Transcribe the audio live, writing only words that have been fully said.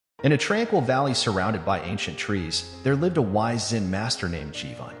In a tranquil valley surrounded by ancient trees, there lived a wise Zen master named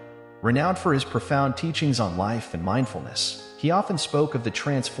Jivan. Renowned for his profound teachings on life and mindfulness, he often spoke of the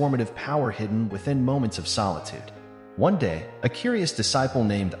transformative power hidden within moments of solitude. One day, a curious disciple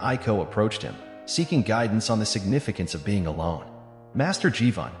named Aiko approached him, seeking guidance on the significance of being alone. Master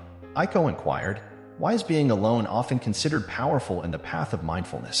Jivan, Aiko inquired, why is being alone often considered powerful in the path of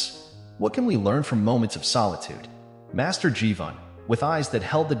mindfulness? What can we learn from moments of solitude? Master Jivan, with eyes that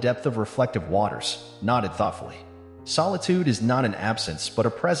held the depth of reflective waters, nodded thoughtfully. Solitude is not an absence, but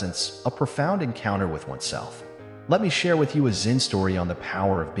a presence, a profound encounter with oneself. Let me share with you a Zen story on the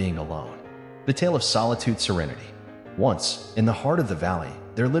power of being alone. The tale of solitude serenity. Once, in the heart of the valley,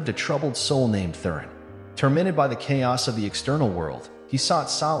 there lived a troubled soul named Thurin. Tormented by the chaos of the external world, he sought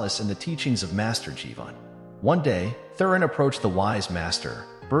solace in the teachings of Master Jivan. One day, Thurin approached the wise master,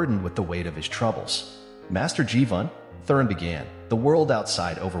 burdened with the weight of his troubles. Master Jivan, Thurin began, the world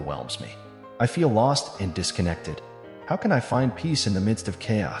outside overwhelms me. I feel lost and disconnected. How can I find peace in the midst of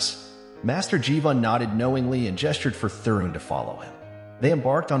chaos? Master Jivan nodded knowingly and gestured for Thurin to follow him. They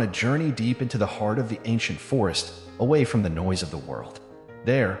embarked on a journey deep into the heart of the ancient forest, away from the noise of the world.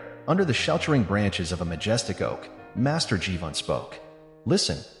 There, under the sheltering branches of a majestic oak, Master Jivan spoke.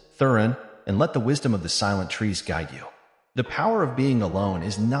 Listen, Thurin, and let the wisdom of the silent trees guide you. The power of being alone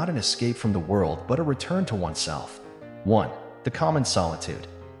is not an escape from the world, but a return to oneself. 1. The common solitude.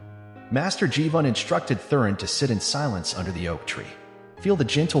 Master Jivan instructed Thurin to sit in silence under the oak tree. Feel the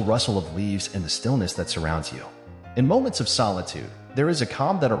gentle rustle of leaves and the stillness that surrounds you. In moments of solitude, there is a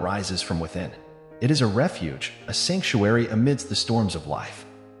calm that arises from within. It is a refuge, a sanctuary amidst the storms of life.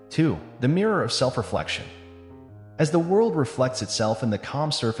 2. The mirror of self-reflection. As the world reflects itself in the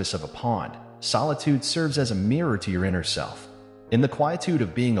calm surface of a pond, solitude serves as a mirror to your inner self. In the quietude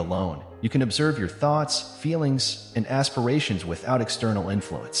of being alone, you can observe your thoughts, feelings, and aspirations without external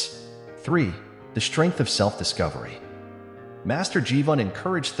influence. 3. The strength of self-discovery. Master Jivan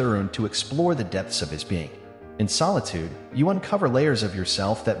encouraged Thurin to explore the depths of his being. In solitude, you uncover layers of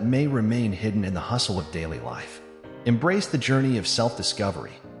yourself that may remain hidden in the hustle of daily life. Embrace the journey of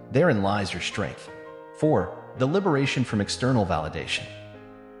self-discovery. Therein lies your strength. 4. The liberation from external validation.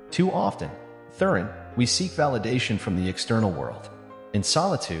 Too often, Thurin, we seek validation from the external world. In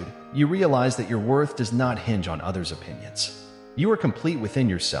solitude, you realize that your worth does not hinge on others' opinions. You are complete within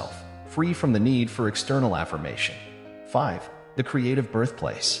yourself, free from the need for external affirmation. 5. The creative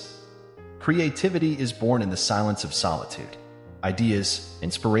birthplace. Creativity is born in the silence of solitude. Ideas,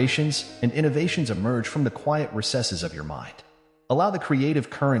 inspirations, and innovations emerge from the quiet recesses of your mind. Allow the creative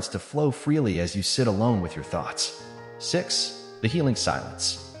currents to flow freely as you sit alone with your thoughts. 6. The healing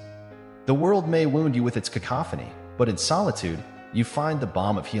silence. The world may wound you with its cacophony, but in solitude, you find the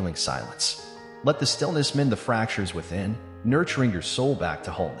balm of healing silence. Let the stillness mend the fractures within, nurturing your soul back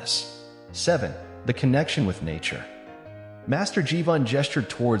to wholeness. 7. The connection with nature. Master Jivan gestured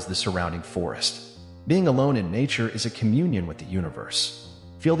towards the surrounding forest. Being alone in nature is a communion with the universe.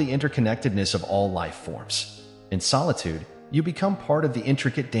 Feel the interconnectedness of all life forms. In solitude, you become part of the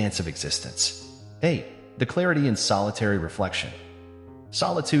intricate dance of existence. 8. The clarity in solitary reflection.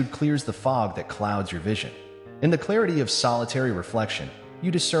 Solitude clears the fog that clouds your vision. In the clarity of solitary reflection,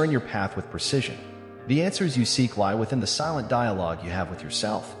 you discern your path with precision. The answers you seek lie within the silent dialogue you have with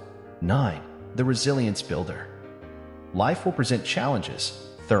yourself. 9. The resilience builder. Life will present challenges,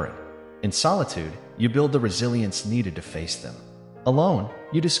 Thurin. In solitude, you build the resilience needed to face them. Alone,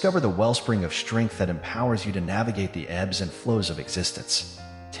 you discover the wellspring of strength that empowers you to navigate the ebbs and flows of existence.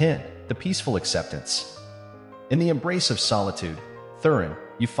 10. The peaceful acceptance. In the embrace of solitude, Thurin,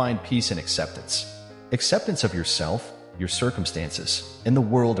 you find peace and acceptance. Acceptance of yourself, your circumstances, and the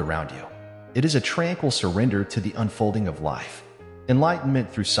world around you. It is a tranquil surrender to the unfolding of life.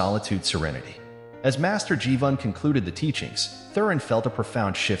 Enlightenment through solitude serenity. As Master Jivan concluded the teachings, Thurin felt a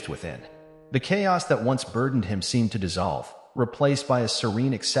profound shift within. The chaos that once burdened him seemed to dissolve, replaced by a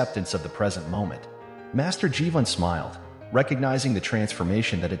serene acceptance of the present moment. Master Jivan smiled, recognizing the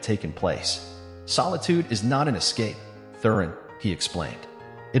transformation that had taken place. Solitude is not an escape, Thurin, he explained.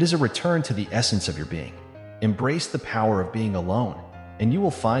 It is a return to the essence of your being. Embrace the power of being alone, and you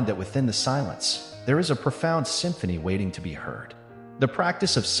will find that within the silence, there is a profound symphony waiting to be heard. The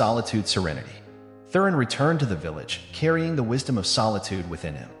practice of solitude serenity. Thurin returned to the village, carrying the wisdom of solitude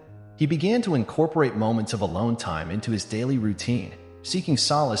within him. He began to incorporate moments of alone time into his daily routine, seeking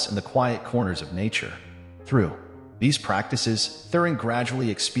solace in the quiet corners of nature. Through these practices, Thurin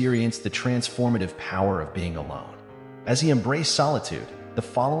gradually experienced the transformative power of being alone. As he embraced solitude, the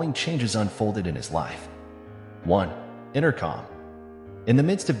following changes unfolded in his life. 1. Inner calm. In the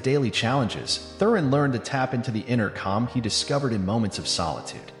midst of daily challenges, Thurin learned to tap into the inner calm he discovered in moments of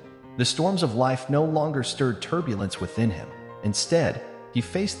solitude. The storms of life no longer stirred turbulence within him. Instead, he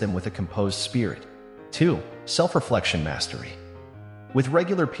faced them with a composed spirit. 2. Self-reflection mastery. With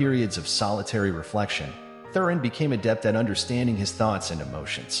regular periods of solitary reflection, Thurin became adept at understanding his thoughts and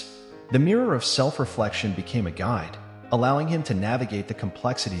emotions. The mirror of self-reflection became a guide, allowing him to navigate the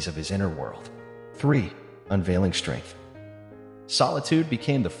complexities of his inner world. 3. Unveiling strength. Solitude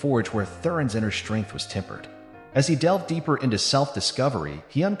became the forge where Thurin's inner strength was tempered. As he delved deeper into self-discovery,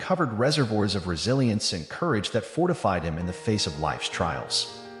 he uncovered reservoirs of resilience and courage that fortified him in the face of life's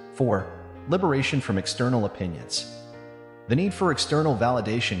trials. 4. Liberation from external opinions. The need for external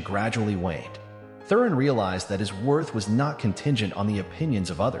validation gradually waned. Thurin realized that his worth was not contingent on the opinions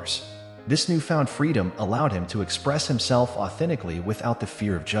of others. This newfound freedom allowed him to express himself authentically without the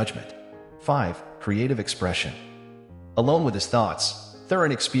fear of judgment. 5. Creative expression. Alone with his thoughts,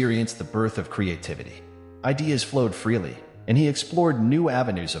 Thurin experienced the birth of creativity. Ideas flowed freely, and he explored new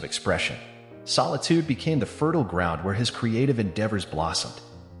avenues of expression. Solitude became the fertile ground where his creative endeavors blossomed.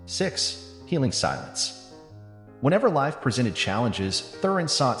 6. Healing silence. Whenever life presented challenges, Thurin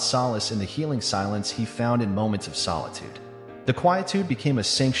sought solace in the healing silence he found in moments of solitude. The quietude became a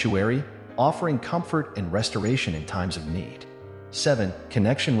sanctuary, offering comfort and restoration in times of need. 7.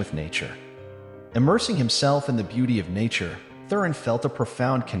 Connection with nature. Immersing himself in the beauty of nature, Thurin felt a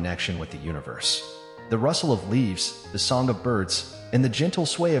profound connection with the universe. The rustle of leaves, the song of birds, and the gentle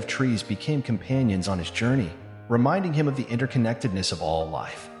sway of trees became companions on his journey, reminding him of the interconnectedness of all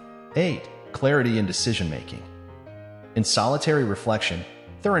life. 8. Clarity in decision-making. In solitary reflection,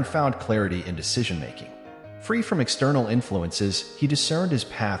 Thurin found clarity in decision-making. Free from external influences, he discerned his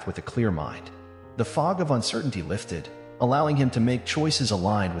path with a clear mind. The fog of uncertainty lifted, allowing him to make choices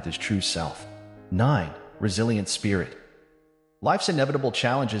aligned with his true self. 9. Resilient spirit. Life's inevitable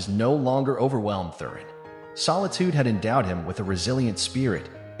challenges no longer overwhelmed Thurin. Solitude had endowed him with a resilient spirit,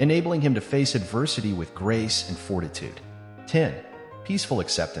 enabling him to face adversity with grace and fortitude. 10. Peaceful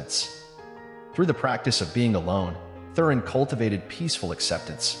acceptance. Through the practice of being alone, Thurin cultivated peaceful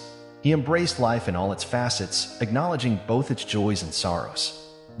acceptance. He embraced life in all its facets, acknowledging both its joys and sorrows.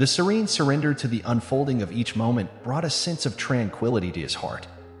 The serene surrender to the unfolding of each moment brought a sense of tranquility to his heart.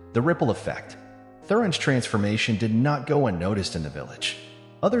 The ripple effect. Thurin's transformation did not go unnoticed in the village.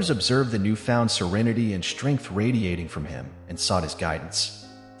 Others observed the newfound serenity and strength radiating from him and sought his guidance.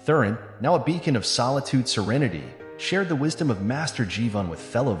 Thurin, now a beacon of solitude serenity, shared the wisdom of Master Jivan with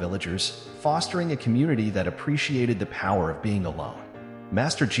fellow villagers, fostering a community that appreciated the power of being alone.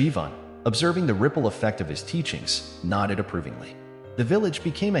 Master Jivan, observing the ripple effect of his teachings, nodded approvingly. The village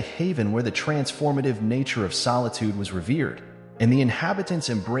became a haven where the transformative nature of solitude was revered, and the inhabitants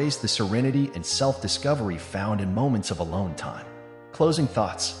embraced the serenity and self-discovery found in moments of alone time. Closing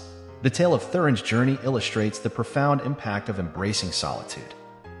thoughts. The tale of Thurin's journey illustrates the profound impact of embracing solitude.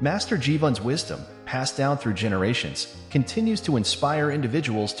 Master Jivan's wisdom, passed down through generations, continues to inspire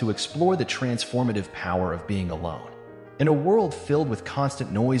individuals to explore the transformative power of being alone. In a world filled with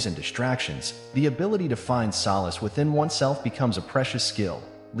constant noise and distractions, the ability to find solace within oneself becomes a precious skill,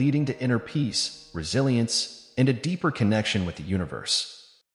 leading to inner peace, resilience, and a deeper connection with the universe.